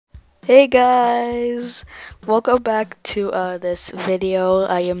Hey guys, welcome back to this video.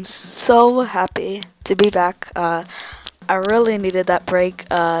 I am so happy to be back. I really needed that break.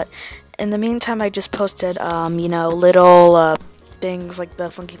 In the meantime, I just posted little things like the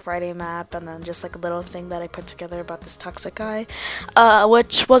Funky Friday map, and then just like a little thing that I put together about this toxic guy,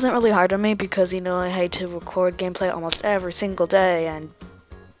 which wasn't really hard on me because I had to record gameplay almost every single day, and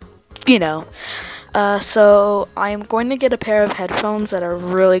so I'm going to get a pair of headphones that are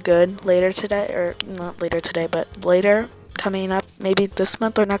really good later today, or not later today, but later, coming up maybe this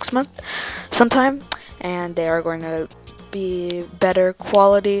month or next month sometime, and they are going to be better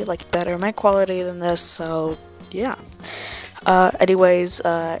quality, like better mic quality than this, so yeah. Anyways,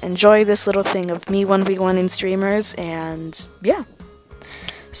 enjoy this little thing of me 1v1ing streamers, and yeah.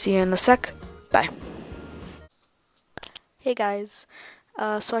 See you in a sec. Bye. Hey guys.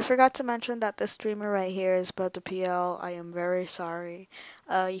 So I forgot to mention that this streamer right here is PataPL. I am very sorry.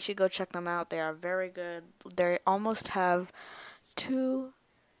 You should go check them out. They are very good. They almost have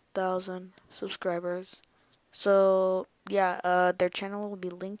 2,000 subscribers. So yeah, their channel will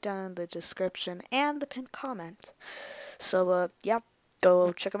be linked down in the description and the pinned comment. So yeah,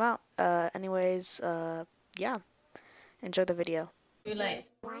 go check them out. Anyways, yeah, enjoy the video. You're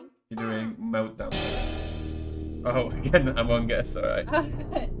doing meltdown. Oh, again, Among Us, alright.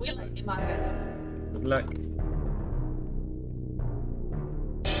 We like Among Us. Good luck.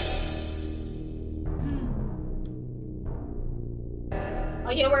 Oh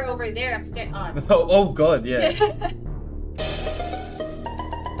yeah, we're over there. I'm staying on. Oh god, yeah. I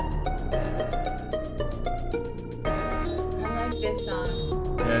like this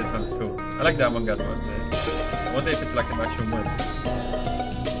song. Yeah, this one's cool. I like the Among Us one. I wonder if it's like an actual win.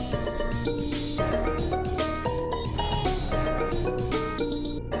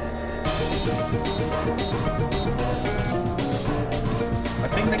 I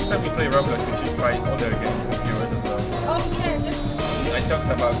think next time we play Roblox, we should try other games with viewers as well. Oh yeah, definitely. I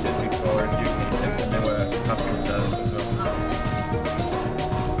talked about it before you came in, and they were happy with that as well. Awesome.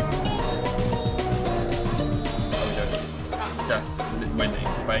 Just winning.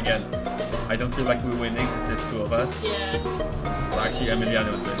 But again, I don't feel like we're winning because there's two of us. Yeah. Well, actually,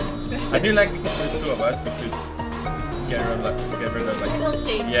 Emiliano is winning. I feel like because there's two of us, we should get rid of like.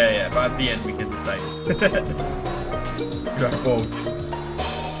 Rotate. Yeah, but at the end we can decide. You are both.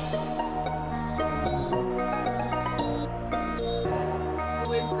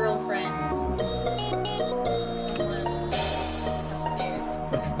 His girlfriend. Someone upstairs.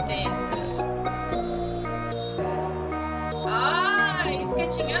 Same. Ah, he's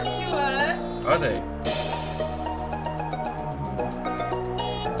catching up to us. Are they?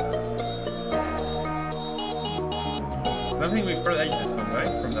 I think we played this one,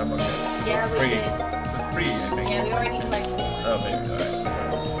 right? From the Among Us. Yeah, we did. It's free, I think. Yeah, we already played this one. Oh, maybe, alright.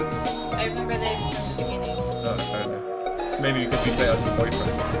 I remember that from the beginning. Oh, fair enough. Maybe because we play as the boyfriend.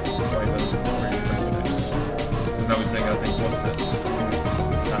 Why then really confident. So now we're playing, I think, what's the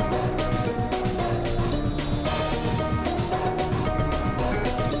Sans.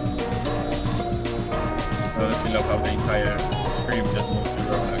 I honestly love how the entire stream just moved to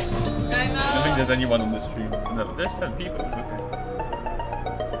Roblox. I know. I don't think there's anyone on the stream. No, there's 10 people. Okay.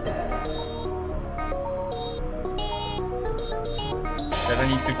 Guys, I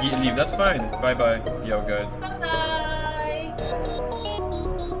need to leave. That's fine. Bye bye. Yo, good. Bye-bye.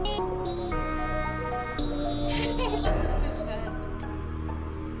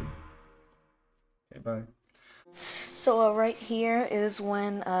 Okay, bye. So right here is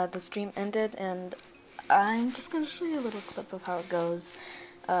when the stream ended, and I'm just going to show you a little clip of how it goes.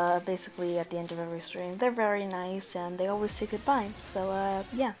 Basically at the end of every stream. They're very nice, and they always say goodbye. So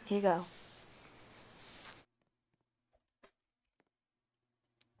yeah, here you go.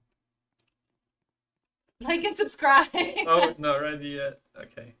 Like and subscribe. Oh, not ready yet.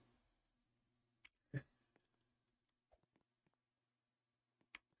 Okay.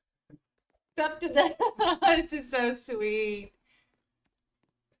 It's up to them. This is so sweet.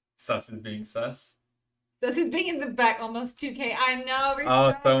 Sus is being sus. This is being in the back, almost 2K. I know. We're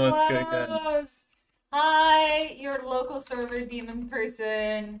Oh, so someone's cooking. close. Hi, your local server demon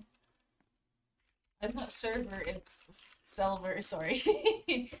person. It's not server, it's silver. Sorry.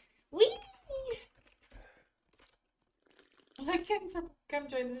 Wee. I can come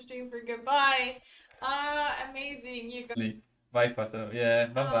join the stream for goodbye. Amazing. You go. Bye, Pato. Yeah,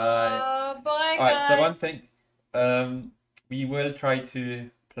 bye bye. Bye, Alright, guys. so one thing. We will try to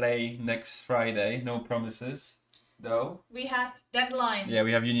play next Friday. No promises, though. We have deadline. Yeah,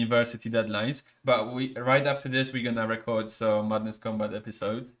 we have university deadlines. But right after this, we're gonna record some Madness Combat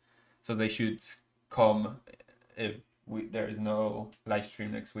episodes. So they should come if there is no live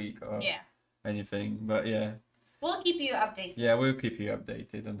stream next week or anything. But yeah, we'll keep you updated. Yeah, we'll keep you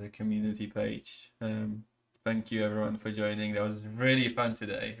updated on the community page. Thank you everyone for joining. That was really fun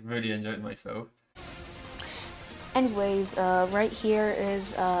today. Really enjoyed myself. Anyways, right here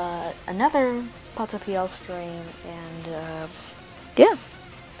is another PataPL stream, and yeah.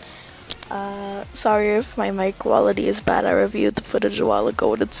 Sorry if my mic quality is bad. I reviewed the footage a while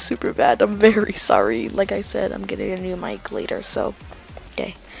ago and it's super bad. I'm very sorry. Like I said, I'm getting a new mic later, so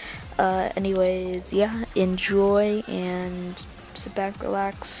okay. Anyways, yeah, enjoy and sit back,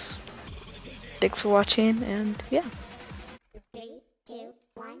 relax. Thanks for watching, and yeah. 3, 2,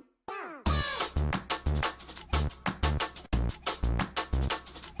 1, go!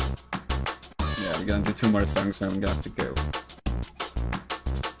 Yeah, we're gonna do 2 more songs and I'm gonna have to go.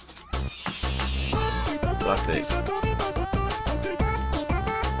 Classic.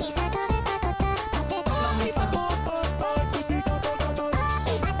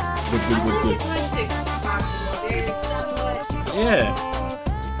 Good. Yeah.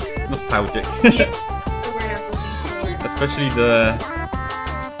 Nostalgic. Especially the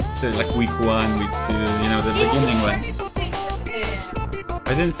like week 1, week 2, you know, the beginning one. I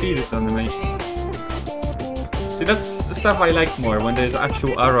didn't see this animation. See, that's the stuff I like more, when there's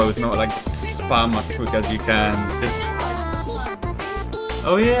actual arrows, not like spam as quick as you can. Just...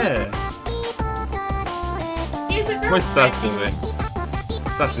 Oh yeah! More stuff to it.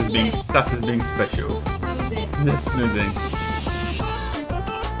 Stas is being special. Just snoozing.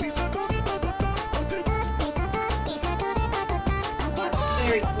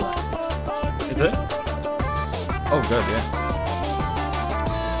 Very close. Is it? Oh good, yeah.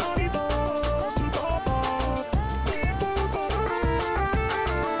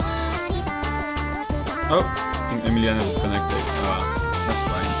 Oh, I think Emiliano disconnected. That's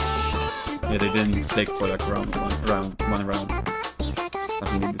fine. Yeah, they didn't click for like one round. I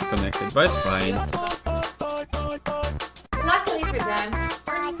think they disconnected, but it's fine. Luckily for them,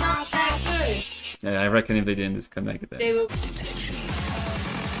 we're not that good. Yeah, I reckon if they didn't disconnect then. They will.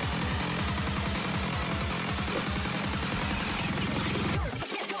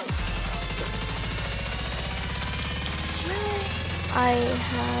 I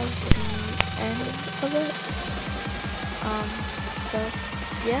have the end of it. So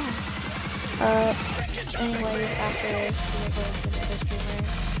yeah. Anyways, after this, we're going to another streamer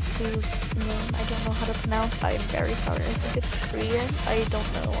whose name I don't know how to pronounce. I am very sorry. I think it's Korean. I don't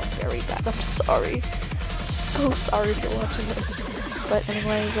know. I'm very bad. I'm sorry. So sorry if you're watching this. But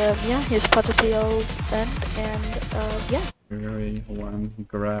anyways, yeah, here's PataPL's end, and yeah. Very one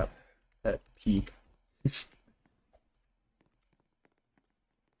grab that P.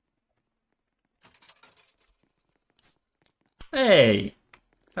 Hey,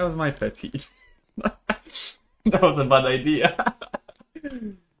 that was my pet peeve. That was a bad idea.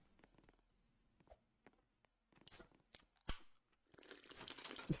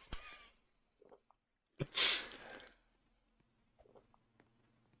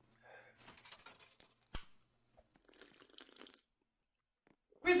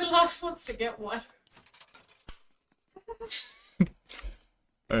 We're the last ones to get one.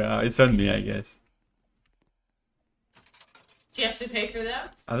 Yeah, it's on me, I guess. Do you have to pay for them?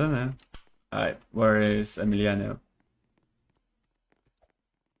 I don't know. Alright, where is Emiliano?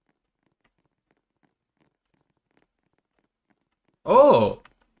 Oh!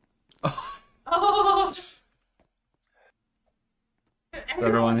 Oh!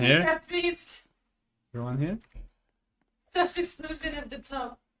 Everyone here? Yeah, please. Everyone here? Sassy snoozing at the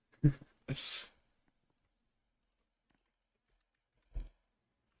top.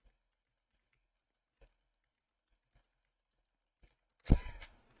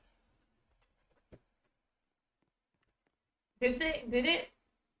 Did it?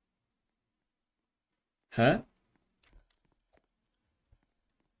 Huh?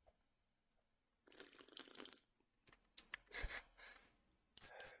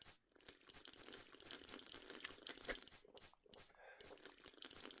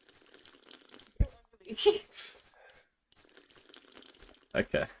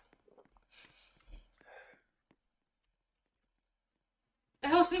 Okay.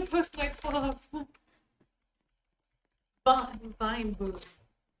 I also post my pop. Vine boo.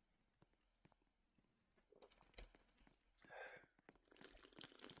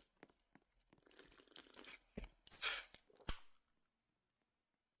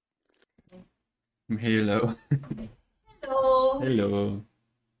 Hello. Hello. Hello.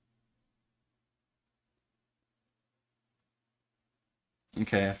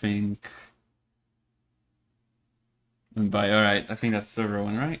 Okay, I think. Bye. Alright, I think that's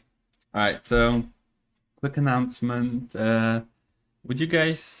everyone, right? Alright, so quick announcement. Would you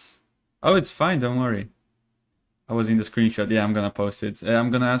guys... Oh, it's fine, don't worry. I was in the screenshot. Yeah, I'm gonna post it. I'm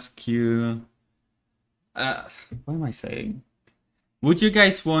gonna ask you... what am I saying? Would you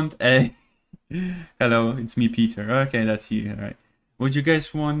guys want a... Hello, it's me, Peter. Okay, that's you. All right. Would you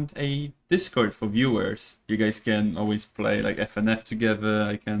guys want a Discord for viewers? You guys can always play like FNF together.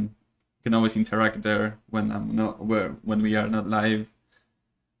 I can always interact there when when we are not live.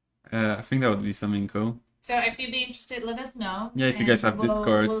 I think that would be something cool. So if you'd be interested, let us know. Yeah, if you guys have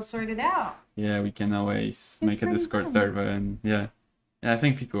Discord, we'll sort it out. Yeah, we can always make a Discord server, and yeah, I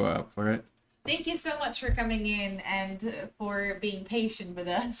think people are up for it. Thank you so much for coming in and for being patient with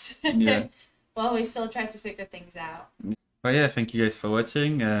us. Yeah. While we still try to figure things out. But yeah, thank you guys for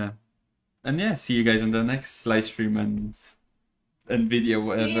watching, and yeah, see you guys on the next live stream and video,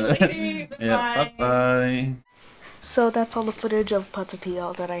 whatever. Bye. Yeah, bye bye. So that's all the footage of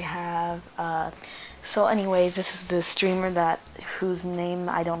PataPL that I have. So anyways, this is the streamer whose name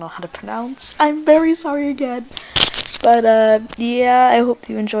I don't know how to pronounce. I'm very sorry again. But yeah, I hope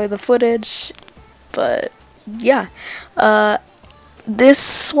you enjoy the footage. But yeah,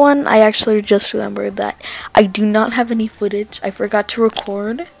 this one I actually just remembered that I do not have any footage. I forgot to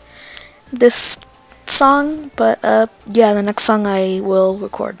record this song, but yeah, the next song I will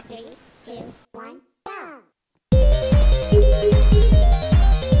record. 3, 2, 1, go!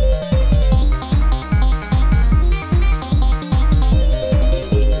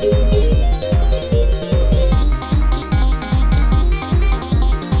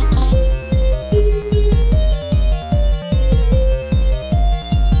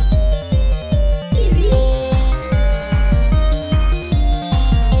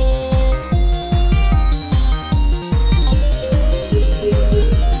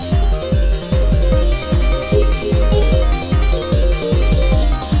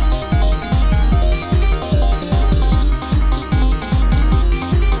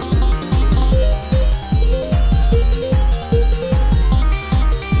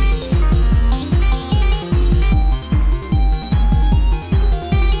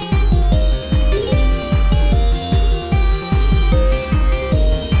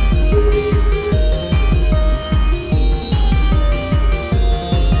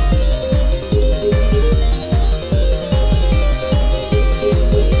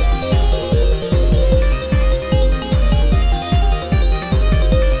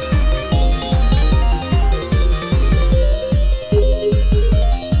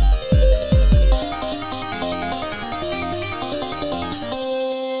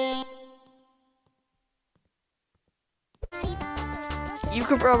 You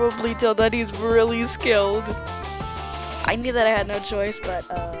can probably tell that he's really skilled. I knew that I had no choice, but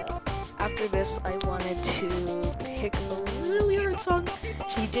after this I wanted to pick a really hard song.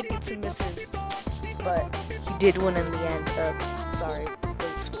 He did get some misses, but he did win in the end. Sorry,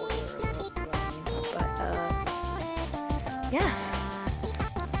 big spoiler alert, you know what I mean? But yeah.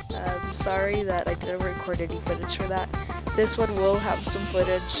 I'm sorry that I didn't record any footage for that. This one will have some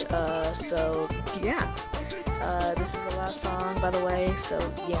footage, so yeah. This is the last song, by the way, so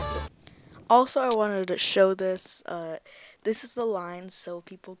yeah. Also, I wanted to show this. This is the line, so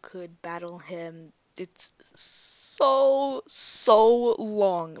people could battle him. It's so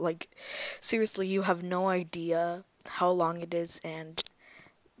long. Like, seriously, you have no idea how long it is, and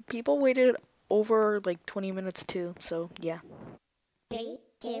people waited over like 20 minutes too, so yeah. 3,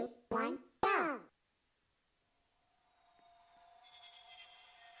 2, 1, go!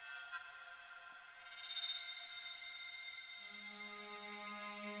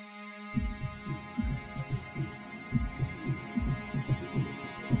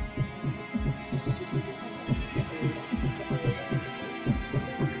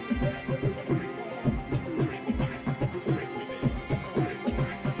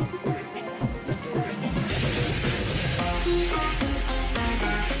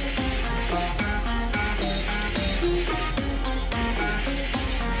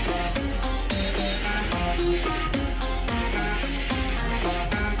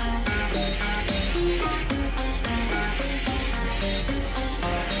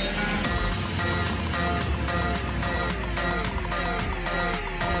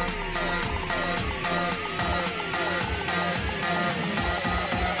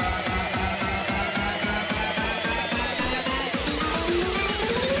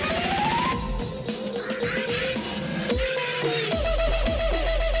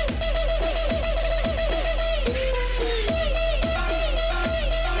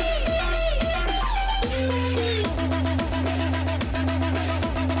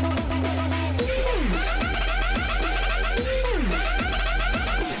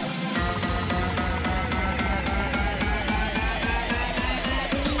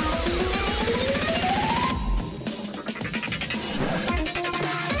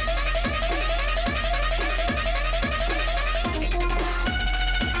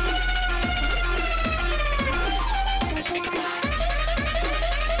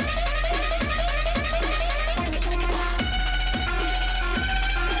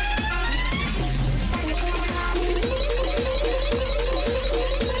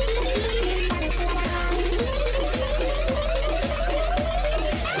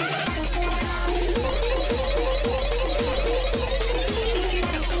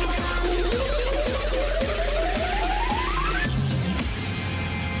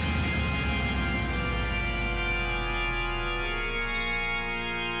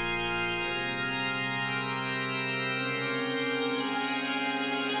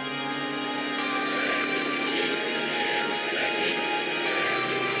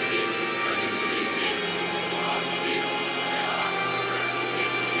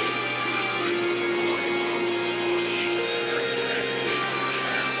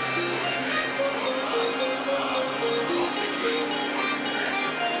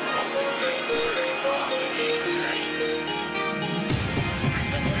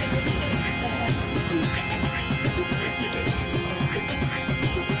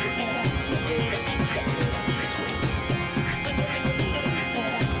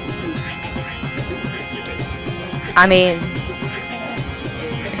 I mean,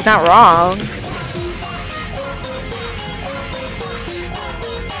 it's not wrong.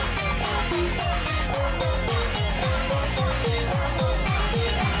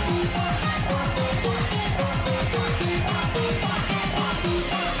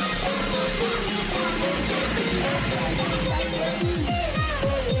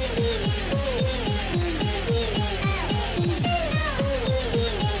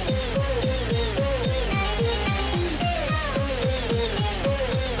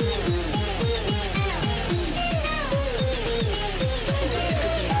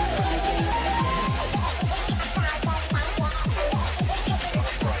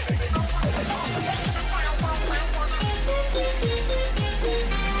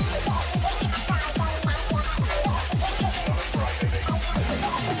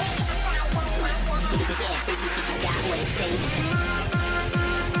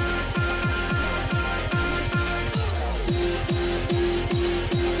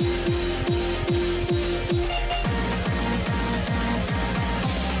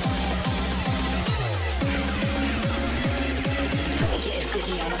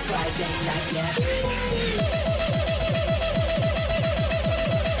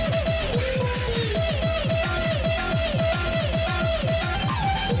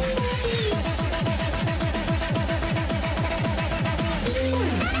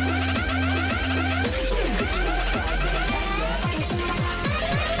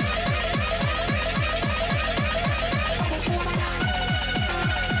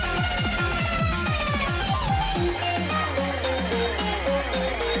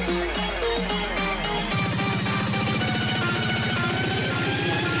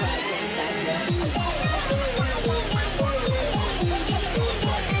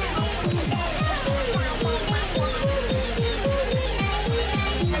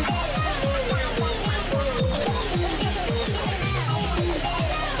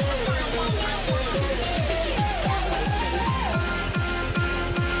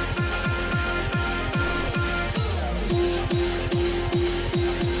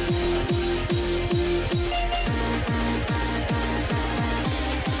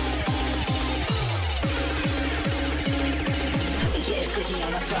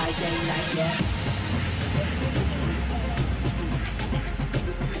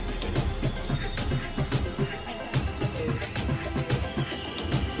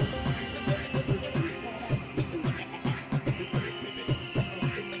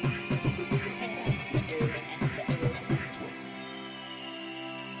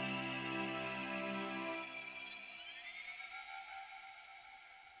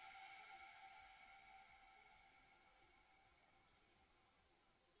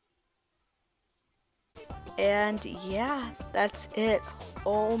 And yeah, that's it.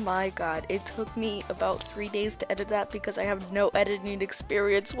 Oh my god, it took me about 3 days to edit that because I have no editing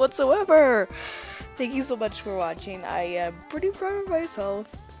experience whatsoever. Thank you so much for watching. I am pretty proud of myself.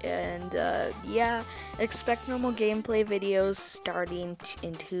 And yeah, expect normal gameplay videos starting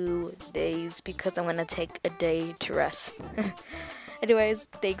in 2 days because I'm gonna take a day to rest. Anyways,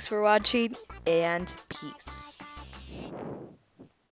 thanks for watching and peace.